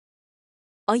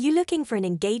Are you looking for an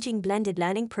engaging blended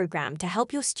learning program to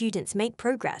help your students make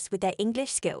progress with their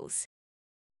English skills?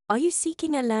 Are you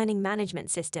seeking a learning management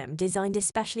system designed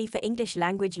especially for English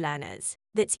language learners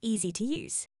that's easy to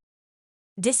use?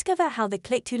 Discover how the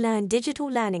Klik2learn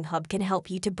Digital Learning Hub can help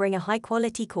you to bring a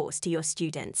high-quality course to your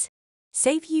students,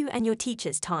 save you and your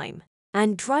teachers time,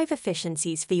 and drive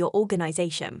efficiencies for your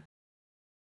organization.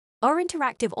 Our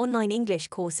interactive online English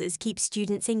courses keep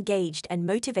students engaged and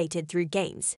motivated through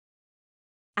games,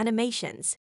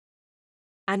 animations,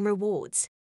 and rewards.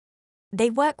 They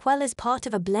work well as part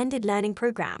of a blended learning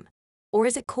program, or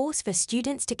as a course for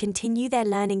students to continue their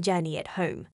learning journey at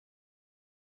home.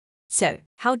 So,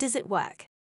 how does it work?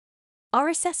 Our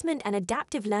assessment and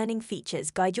adaptive learning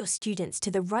features guide your students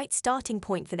to the right starting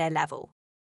point for their level.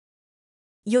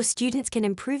 Your students can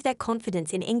improve their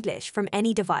confidence in English from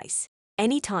any device,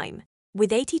 anytime,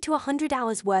 with 80 to 100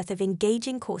 hours worth of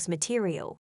engaging course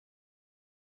material.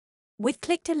 With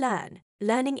Klik2learn,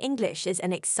 learning English is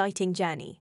an exciting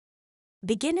journey.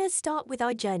 Beginners start with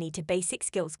our Journey to Basic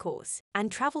Skills course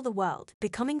and travel the world,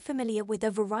 becoming familiar with a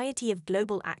variety of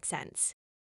global accents.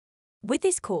 With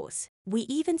this course, we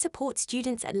even support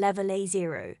students at level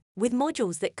A0 with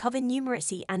modules that cover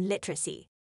numeracy and literacy.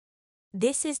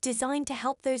 This is designed to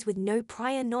help those with no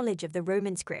prior knowledge of the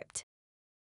Roman script.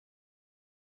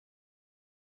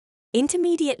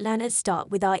 Intermediate learners start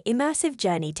with our Immersive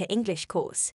Journey to English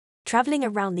course, traveling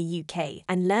around the UK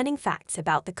and learning facts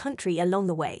about the country along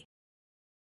the way.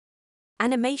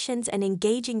 Animations and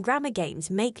engaging grammar games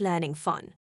make learning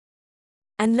fun.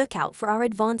 And look out for our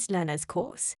Advanced Learners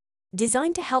course,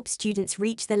 designed to help students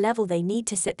reach the level they need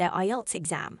to sit their IELTS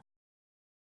exam.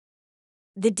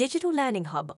 The Digital Learning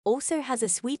Hub also has a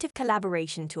suite of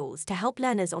collaboration tools to help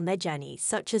learners on their journeys,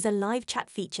 such as a live chat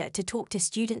feature to talk to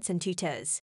students and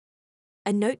tutors,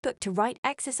 a notebook to write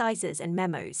exercises and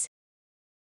memos,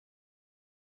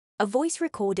 a voice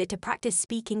recorder to practice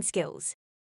speaking skills,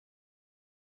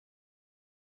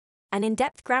 an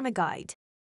in-depth grammar guide,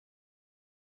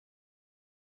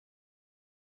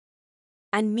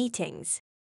 and meetings.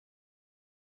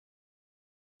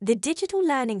 The Digital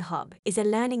Learning Hub is a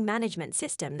learning management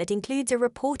system that includes a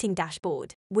reporting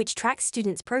dashboard, which tracks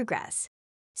students' progress,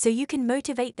 so you can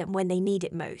motivate them when they need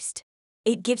it most.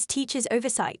 It gives teachers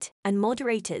oversight and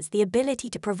moderators the ability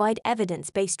to provide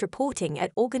evidence-based reporting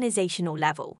at organizational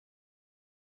level.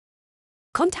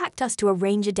 Contact us to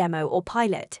arrange a demo or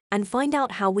pilot and find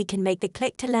out how we can make the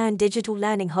Klik2learn Digital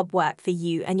Learning Hub work for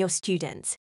you and your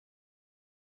students.